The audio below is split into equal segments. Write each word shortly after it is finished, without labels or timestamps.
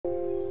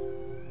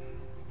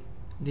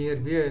Dear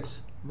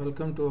viewers,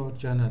 welcome to our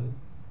channel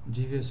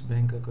GVS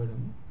Bank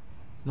Academy.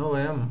 Now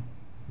I am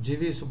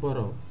GV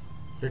Subarao,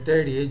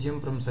 retired AGM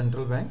from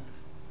Central Bank,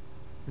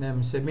 and I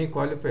am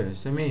semi-qualified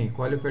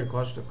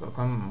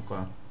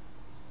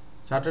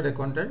chartered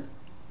accountant,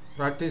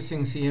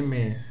 practicing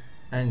CMA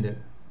and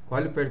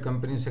qualified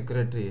company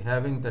secretary,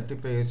 having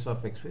 35 years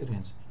of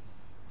experience.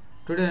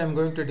 Today I am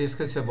going to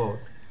discuss about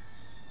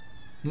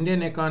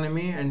Indian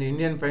economy and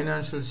Indian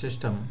financial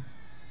system,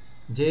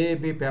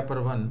 JAIIB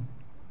paper 1,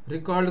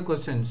 recalled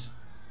questions,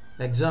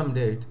 exam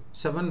date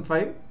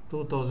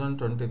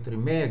 7/5/2023,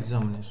 May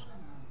examination.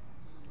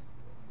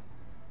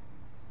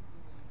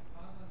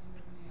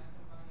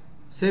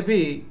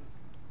 SEBI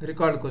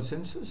recalled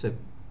questions.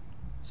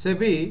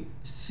 SEBI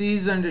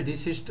cease and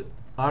desist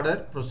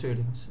order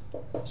proceedings.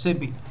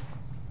 SEBI,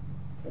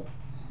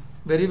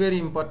 very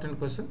important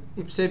question.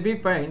 If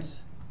SEBI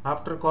finds,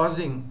 after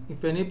causing,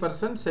 if any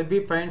person,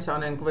 SEBI finds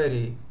on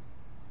inquiry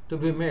to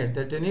be made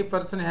that any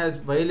person has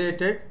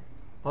violated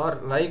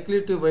or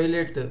likely to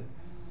violate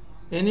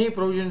any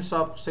provisions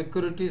of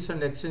Securities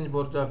and Exchange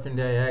Board of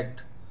India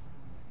Act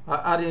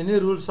or any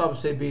rules of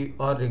SEBI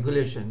or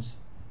regulations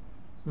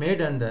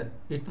made under,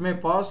 it may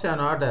pass an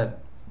order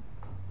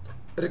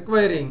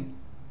requiring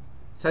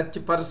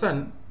such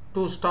person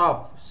to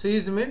stop,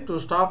 cease means to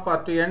stop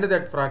or to end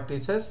that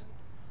practices,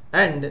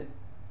 and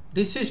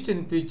desist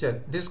in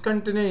future,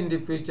 discontinue in the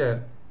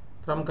future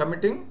from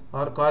committing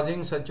or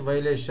causing such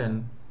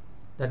violation.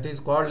 That is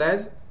called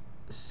as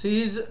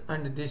cease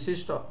and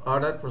desist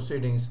order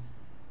proceedings,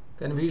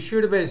 can be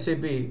issued by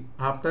SEBI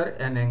after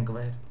an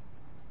inquiry.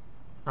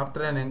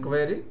 After an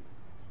inquiry,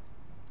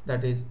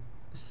 that is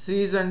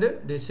cease and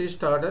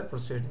desist order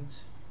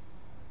proceedings.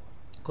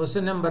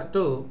 Question number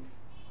 2,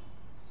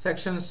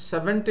 section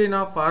 17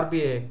 of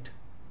RBI Act.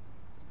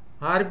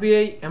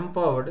 RBI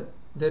empowered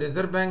the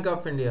Reserve Bank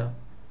of India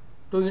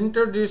to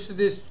introduce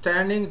the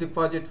standing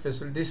deposit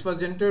facility. This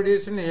was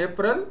introduced in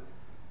April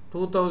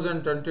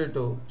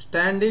 2022,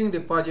 standing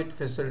deposit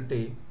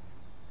facility,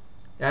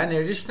 an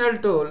additional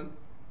tool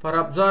for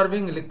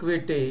absorbing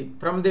liquidity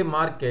from the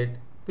market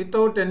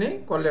without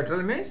any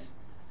collateral. Means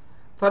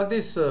for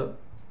this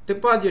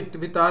deposit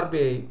with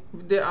RBI,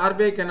 the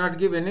RBI cannot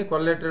give any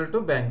collateral to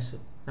banks.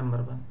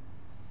 Number 1.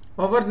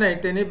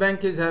 Overnight, any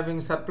bank is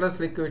having surplus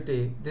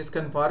liquidity, this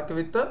can park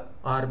with the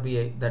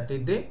RBI. That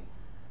is the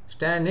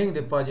standing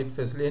deposit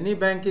facility. Any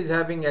bank is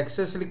having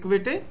excess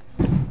liquidity,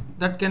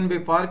 that can be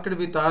parked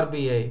with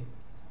RBI,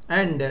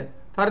 and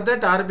for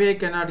that RBI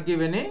cannot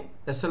give any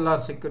SLR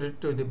security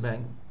to the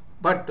bank.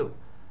 But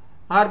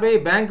RBI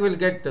bank will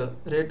get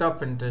rate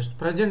of interest.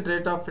 Present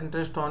rate of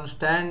interest on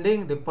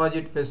standing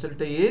deposit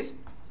facility is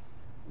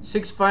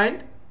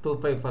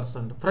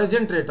 6.25%.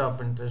 Present rate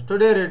of interest.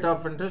 Today rate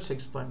of interest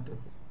 6.25%.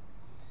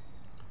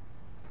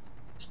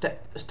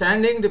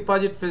 Standing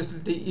deposit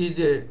facility is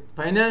a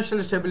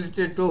financial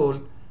stability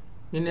tool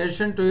in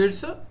addition to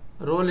its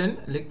role in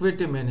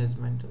liquidity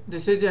management.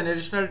 This is an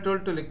additional tool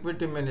to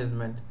liquidity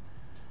management,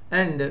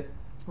 and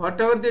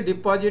whatever the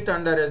deposit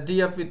under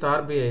SDF with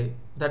RBI,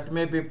 that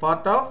may be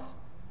part of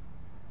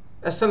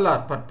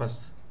SLR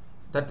purpose.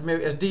 That may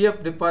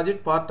SDF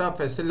deposit part of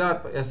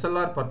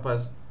SLR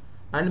purpose,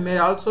 and may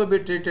also be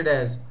treated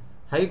as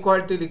high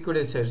quality liquid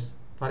assets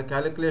for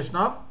calculation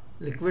of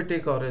liquidity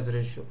coverage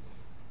ratio.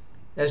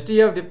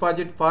 SDF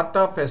deposit part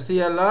of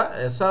SLR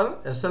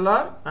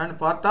and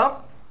part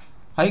of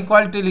high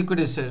quality liquid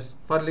assets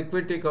for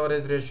liquidity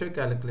coverage ratio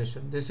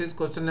calculation. This is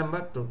question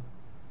number 2.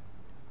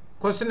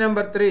 Question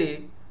number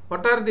 3.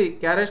 What are the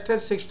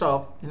characteristics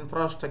of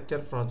infrastructure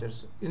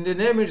projects? In the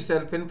name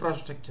itself,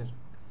 infrastructure.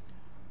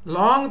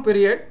 Long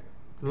period,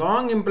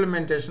 long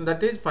implementation,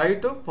 that is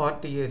 5 to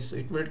 40 years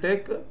it will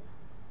take,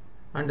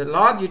 and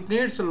it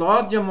needs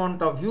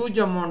huge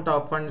amount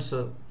of funds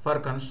for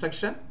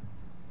construction.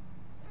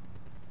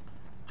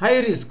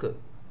 High risk.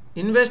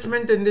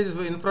 Investment in these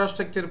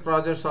infrastructure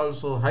projects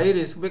also high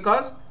risk,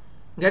 because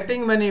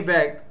getting money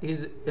back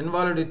is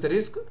involved with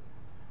risk.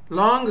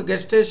 Long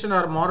gestation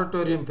or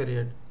moratorium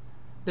period.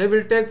 They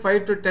will take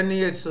 5 to 10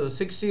 years,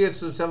 6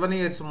 years, 7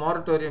 years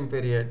moratorium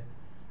period.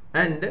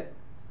 And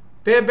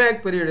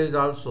payback period is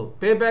also.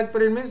 Payback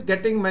period means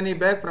getting money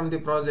back from the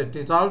project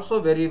is also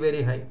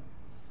very high.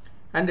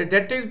 And the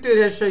debt equity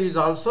ratio is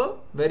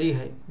also very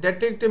high.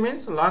 Debt equity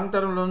means long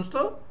term loans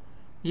to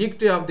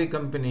equity of the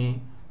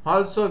company,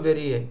 also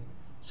very high.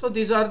 So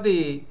these are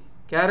the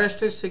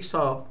characteristics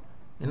of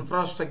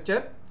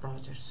infrastructure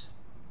projects.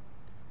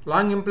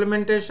 Long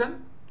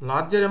implementation,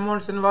 larger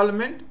amounts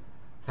involvement,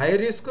 high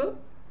risk,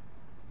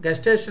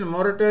 gestation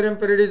moratorium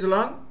period is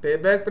long,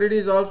 payback period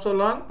is also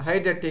long, high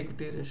debt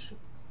equity ratio.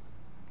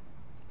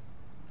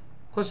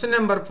 Question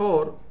number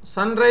 4,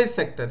 sunrise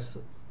sectors.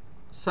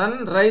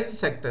 Sunrise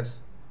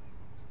sectors,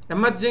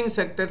 emerging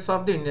sectors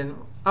of the Indian,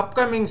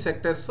 upcoming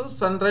sectors,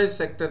 sunrise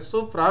sectors,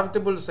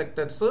 profitable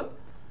sectors,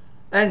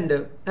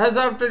 and as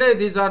of today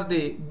these are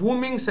the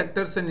booming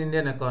sectors in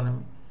Indian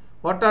economy.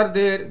 What are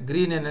there?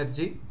 Green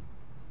energy,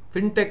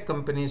 fintech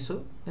companies,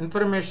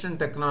 information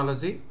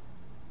technology,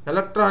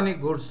 electronic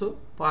goods,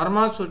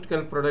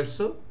 pharmaceutical products,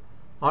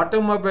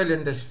 automobile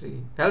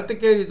industry,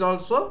 healthcare is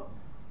also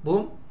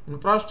boom,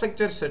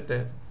 infrastructure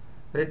sector,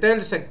 retail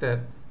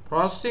sector,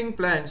 processing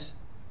plants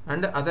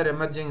and other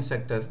emerging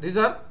sectors. These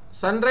are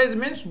sunrise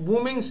means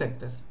booming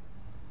sectors.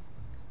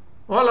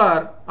 All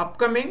are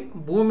upcoming,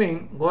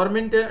 booming.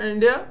 Government in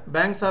India,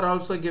 banks are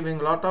also giving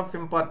lot of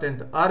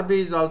important.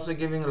 RBI is also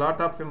giving lot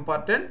of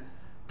important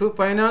to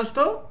finance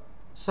to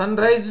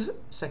sunrise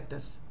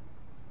sectors.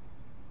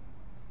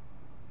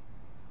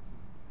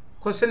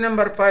 Question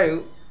number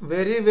 5,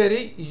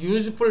 very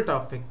useful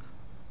topic.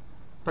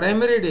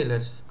 Primary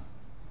dealers.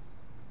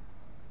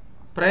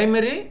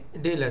 Primary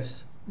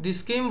dealers. The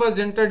scheme was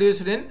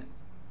introduced in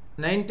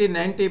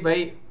 1990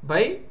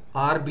 by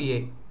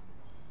RBI.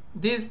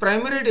 These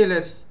primary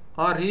dealers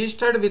are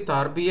registered with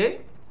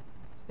RBI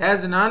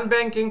as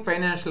non-banking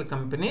financial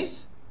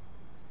companies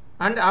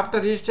and after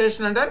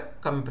registration under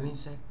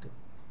Companies Act.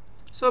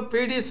 So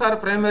PDs are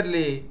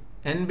primarily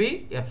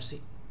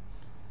NBFC,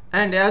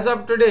 and as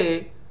of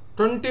today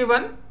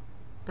 21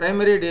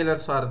 primary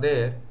dealers are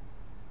there.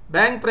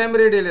 Bank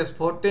primary dealers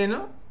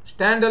 14,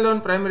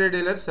 standalone primary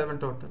dealers 7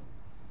 total.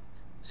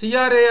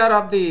 CRAR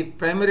of the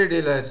primary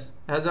dealers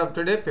as of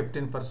today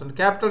 15%,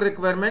 capital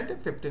requirement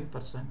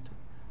 15%.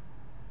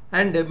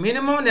 And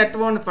minimum net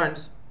owned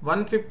funds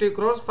 150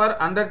 crores for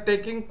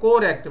undertaking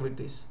core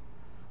activities.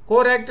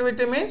 Core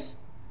activity means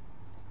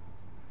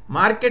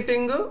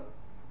marketing,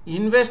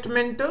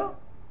 investment,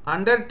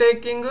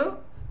 undertaking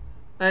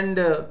and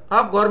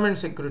of government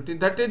security.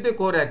 That is the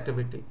core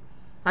activity.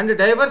 And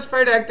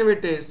diversified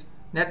activities,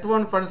 net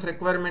owned funds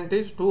requirement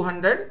is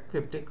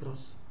 250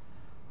 crores.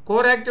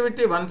 Core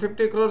activity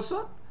 150 crores,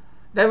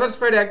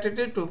 diversified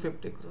activity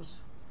 250 crores.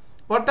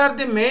 What are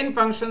the main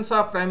functions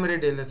of primary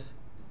dealers?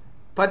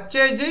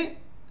 Purchase,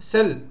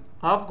 sell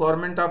of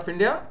Government of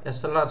India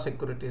SLR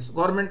securities,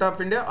 Government of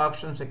India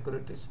auction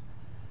securities.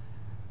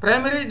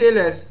 Primary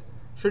dealers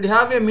should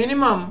have a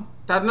minimum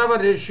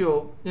turnover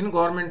ratio in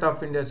Government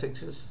of India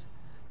securities.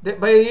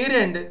 By year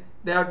end,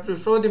 they have to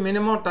show the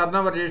minimum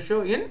turnover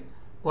ratio in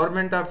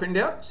Government of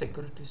India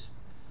securities.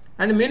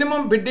 And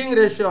minimum bidding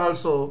ratio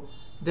also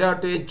they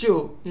have to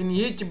achieve in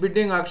each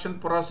bidding auction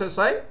process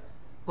by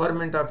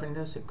Government of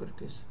India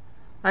securities.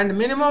 And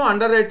minimum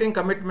underwriting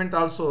commitment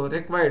also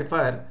required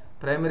for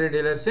primary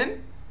dealers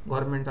in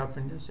Government of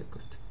India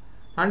security.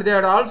 And they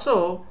are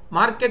also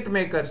market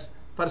makers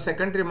for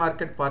secondary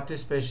market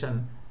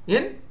participation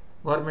in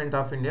Government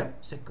of India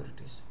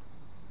securities.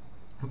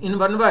 In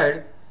one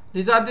word,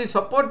 these are the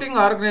supporting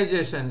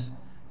organizations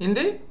in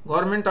the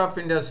Government of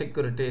India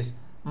securities,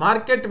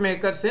 market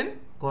makers in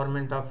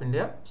Government of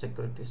India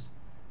securities.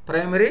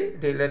 Primary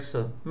dealers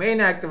main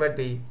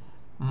activity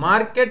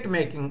market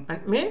making,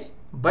 and means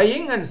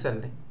buying and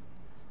selling.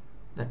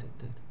 That is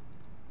there.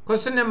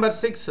 Question number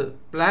 6,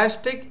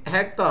 Plastic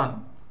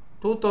Hackathon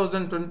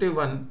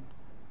 2021,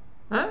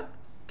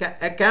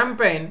 a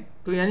campaign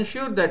to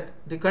ensure that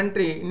the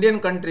country, Indian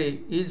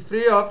country, is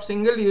free of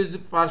single-use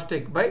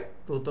plastic by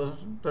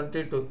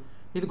 2022.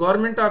 With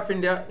Government of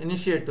India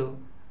initiative,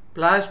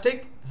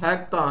 Plastic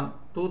Hackathon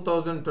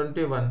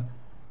 2021,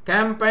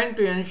 campaign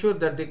to ensure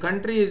that the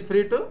country is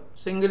free to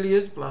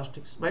single-use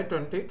plastics by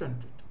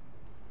 2022.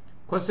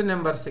 Question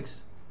number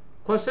 6.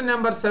 Question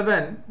number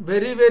 7,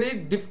 very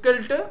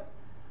difficult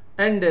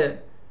and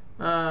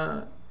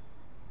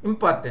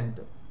important.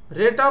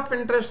 Rate of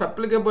interest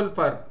applicable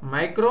for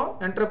micro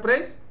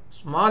enterprise,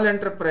 small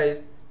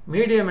enterprise,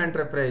 medium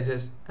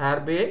enterprises,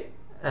 RBI,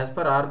 as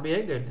per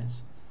RBI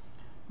guidelines.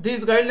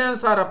 These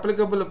guidelines are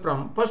applicable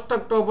from 1st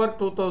October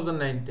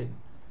 2019.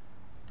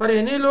 For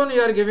any loan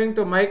you are giving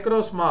to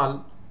micro,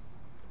 small,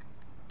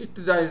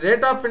 the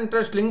rate of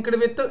interest linked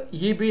with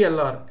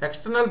EBLR,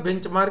 external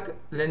benchmark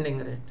lending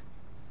rate.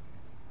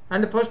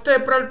 And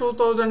 1st April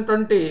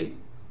 2020,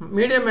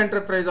 medium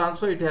enterprise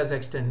also it has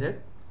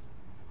extended.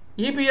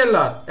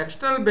 EBLR,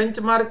 external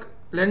benchmark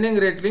lending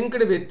rate linked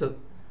with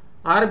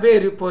RBI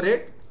repo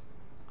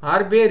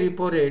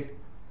rate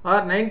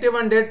or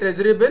 91-day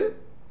treasury bill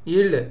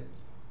yield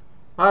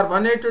or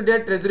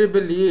 182-day treasury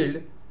bill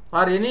yield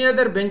or any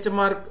other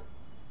benchmark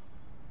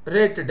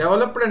rate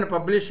developed and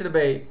published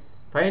by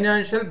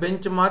Financial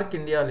Benchmark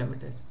India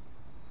Limited.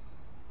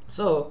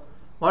 So,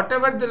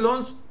 whatever the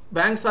loans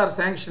banks are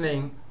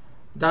sanctioning,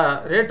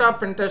 the rate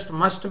of interest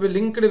must be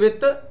linked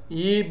with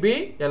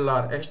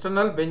EBLR,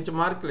 external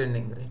benchmark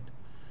lending rate.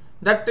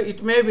 That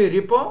it may be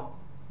repo,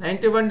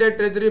 91-day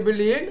treasury bill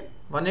yield,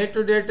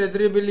 182-day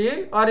treasury bill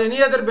yield or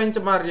any other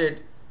benchmark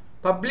rate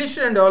published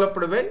and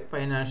developed by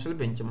Financial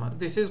Benchmark.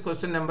 This is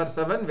question number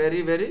 7,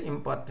 very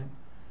important.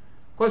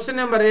 Question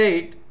number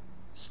 8,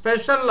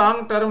 special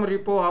long-term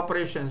repo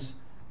operations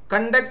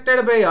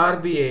conducted by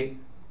RBI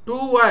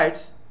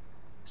towards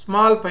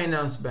small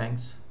finance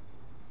banks.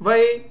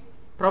 By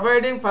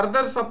providing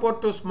further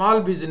support to small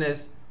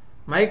business,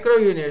 micro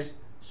units,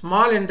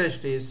 small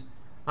industries,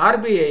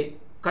 RBI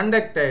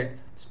conducted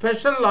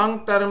special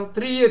long-term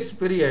 3 years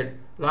period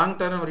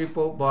long-term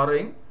repo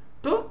borrowing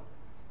to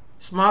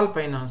small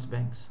finance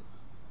banks.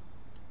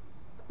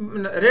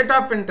 Rate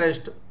of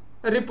interest,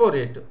 repo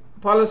rate,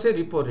 policy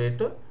repo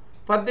rate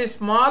for the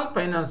small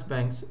finance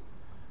banks.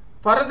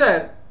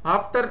 Further,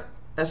 after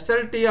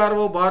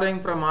SLTRO borrowing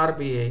from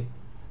RBI,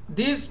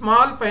 these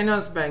small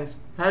finance banks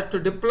has to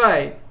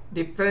deploy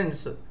the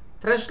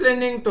fresh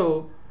lending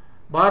to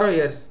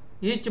borrowers,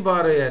 each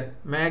borrower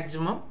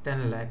maximum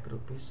 10 lakh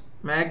rupees.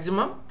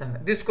 Maximum 10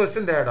 lakh. This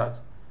question they had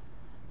asked.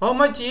 How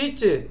much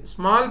each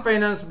small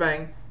finance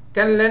bank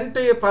can lend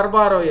to a per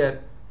borrower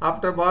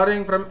after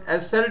borrowing from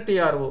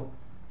SLTRO,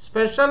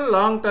 special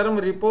long-term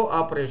repo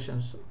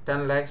operations,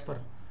 10 lakhs for.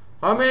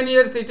 How many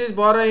years it is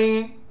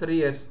borrowing? 3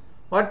 years.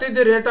 What is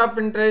the rate of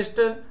interest?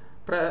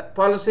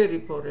 Policy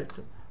repo rate.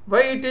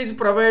 Why it is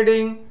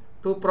providing?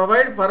 To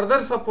provide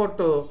further support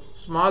to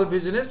small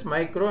business,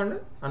 micro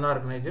and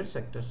unorganized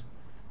sectors.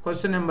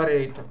 Question number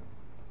 8.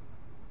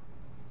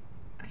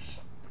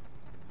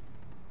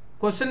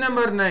 Question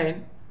number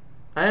 9.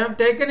 I have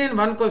taken in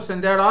one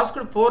question. They had asked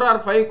 4 or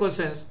 5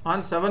 questions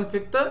on 7th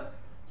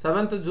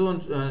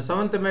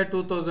May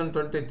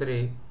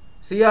 2023.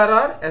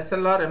 CRR,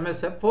 SLR,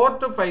 MSF, 4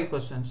 to 5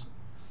 questions.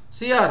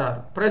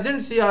 CRR,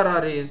 present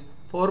CRR is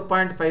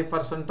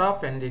 4.5%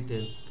 of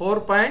NDTL,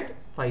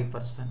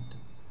 4.5%.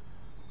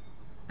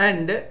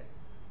 And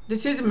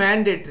this is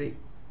mandatory.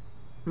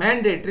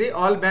 Mandatory,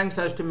 all banks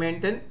has to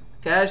maintain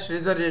cash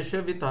reserve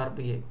ratio with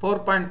RBI,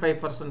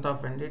 4.5%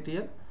 of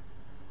NDTL.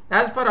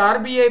 As per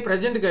RBI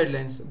present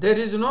guidelines, there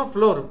is no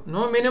floor,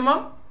 no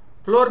minimum.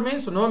 Floor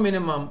means no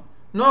minimum,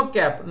 no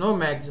cap, no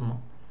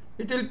maximum.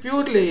 It will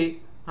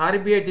purely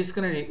RBI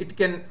discretionary. It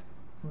can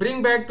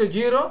bring back to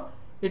 0.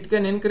 It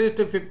can increase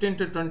to 15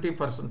 to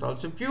 20%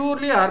 also.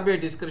 Purely RBI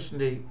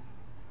discretionary.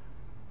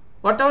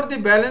 Whatever the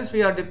balance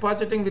we are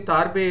depositing with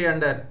RBI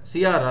under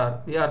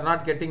CRR, we are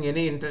not getting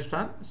any interest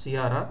on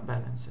CRR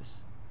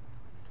balances.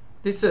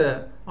 This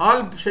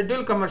all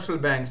scheduled commercial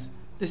banks,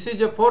 this is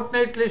a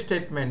fortnightly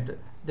statement.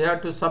 They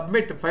have to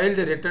file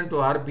the return to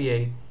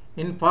RBI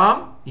in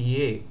Form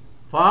A.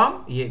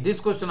 Form A. This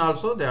question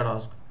also they are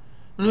asked.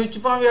 In which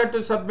form we have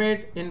to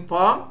submit? In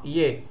Form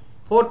A.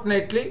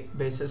 Fortnightly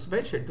basis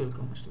by scheduled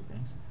commercial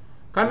banks.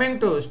 Coming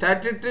to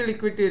statutory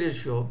liquidity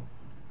ratio.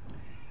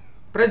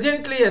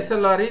 Presently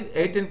SLR is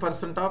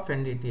 18% of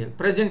NDTL.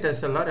 Present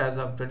SLR as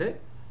of today.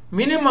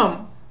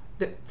 Minimum,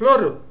 the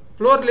floor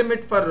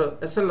limit for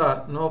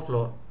SLR, no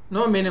floor,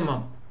 no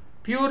minimum.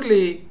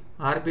 Purely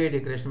RBI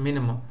declaration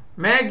minimum.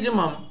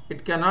 Maximum,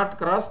 it cannot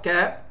cross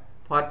cap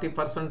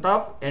 40%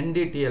 of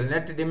NDTL,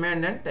 net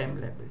demand and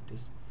time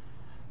liabilities.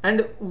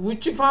 And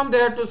which form they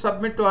have to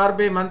submit to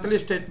RBI monthly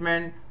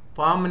statement?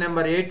 Form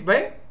number 8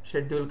 by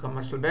scheduled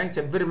commercial banks.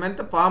 Every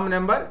month form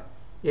number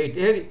 8.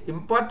 Here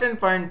important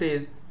point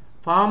is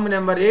form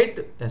number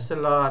 8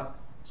 SLR,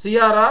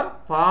 CRR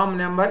form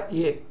number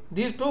A.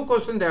 These two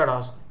questions they are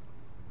asked.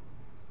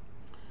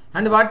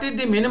 And what is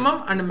the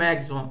minimum and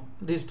maximum?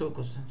 These two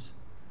questions.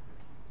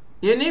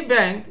 Any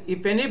bank,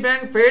 if any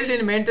bank failed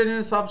in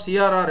maintenance of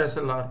CRR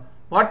SLR,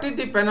 what is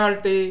the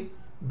penalty?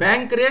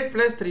 Bank rate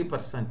plus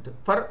 3%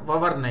 for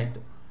overnight.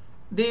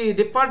 The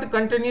default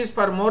continues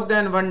for more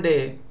than 1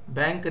 day.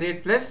 Bank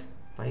rate plus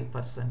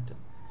 5%.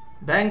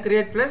 Bank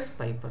rate plus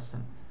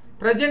 5%.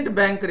 Present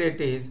bank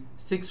rate is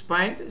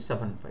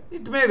 6.75.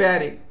 It may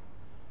vary.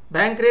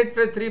 Bank rate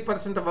plus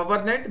 3% of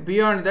overnight.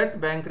 Beyond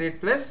that, bank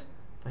rate plus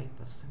 5%.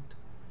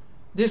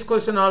 This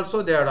question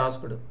also they are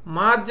asked.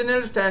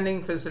 Marginal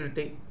standing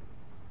facility.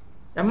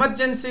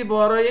 Emergency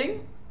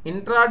borrowing,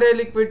 intraday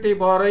liquidity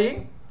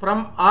borrowing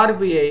from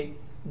RBI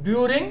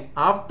during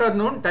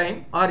afternoon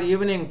time or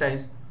evening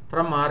times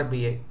from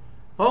RBI.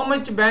 How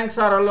much banks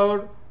are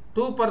allowed?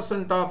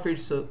 2% of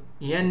its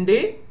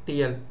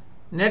NDTL,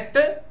 net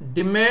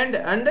demand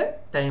and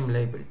time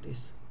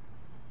liabilities.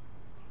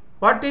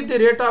 What is the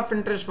rate of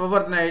interest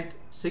overnight?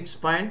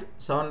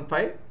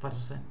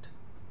 6.75%.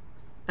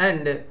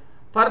 And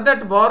for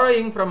that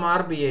borrowing from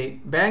RBI,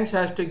 banks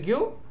has to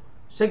give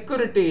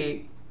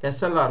security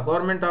SLR,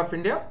 Government of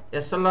India,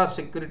 SLR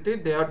security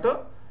they have to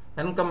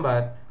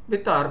encumber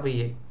with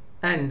RBI.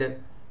 And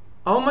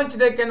how much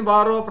they can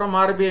borrow from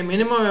RBI?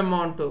 Minimum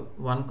amount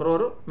 1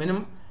 crore,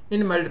 minimum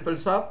in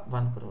multiples of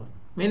 1 crore.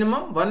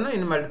 Minimum 1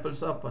 in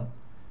multiples of 1.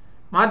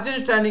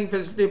 Margin standing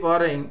facility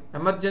borrowing,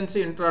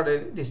 emergency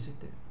intraday, this is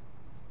there.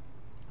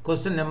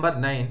 Question number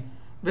 9.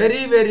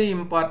 Very, very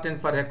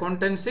important for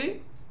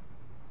accountancy,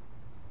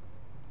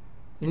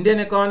 Indian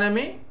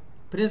economy,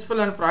 principle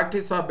and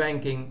practice of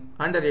banking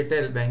and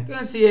retail banking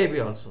and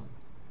CAIIB also.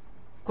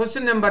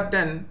 Question number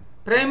 10.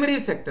 Primary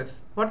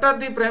sectors. What are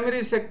the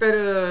primary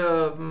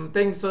sector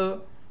things?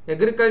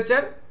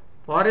 Agriculture,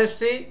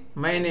 forestry,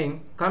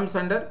 mining comes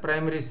under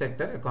primary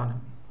sector economy.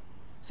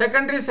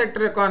 Secondary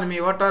sector economy,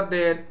 what are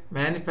there?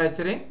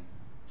 Manufacturing,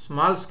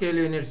 small scale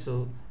units,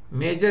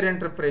 major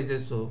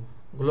enterprises,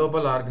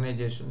 global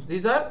organizations.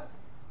 These are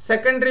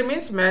secondary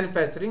means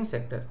manufacturing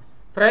sector.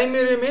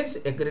 Primary means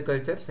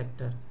agriculture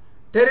sector.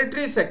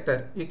 Territory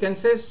sector, you can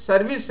say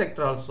service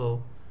sector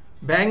also.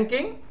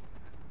 Banking,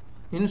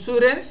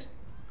 insurance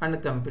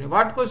and company.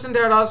 What question they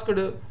had asked?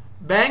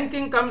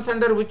 Banking comes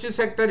under which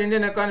sector?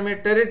 Indian economy,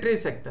 territory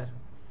sector.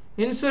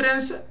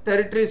 Insurance,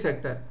 territory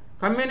sector.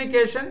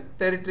 Communication,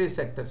 territory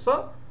sector.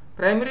 So,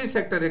 primary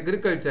sector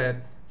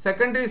agriculture,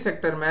 secondary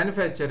sector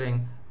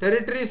manufacturing,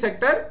 tertiary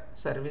sector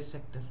service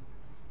sector.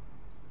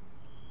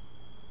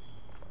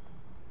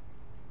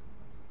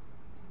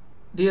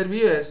 Dear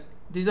viewers,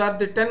 these are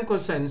the 10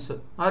 questions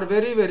are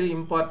very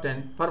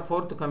important for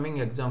forthcoming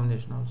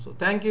examination also.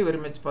 Thank you very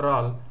much for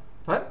all.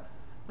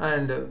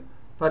 And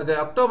for the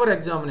October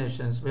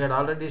examinations, we had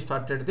already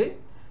started the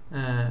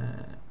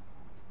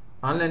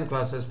online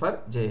classes for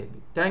JAIIB.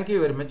 Thank you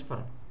very much for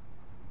all.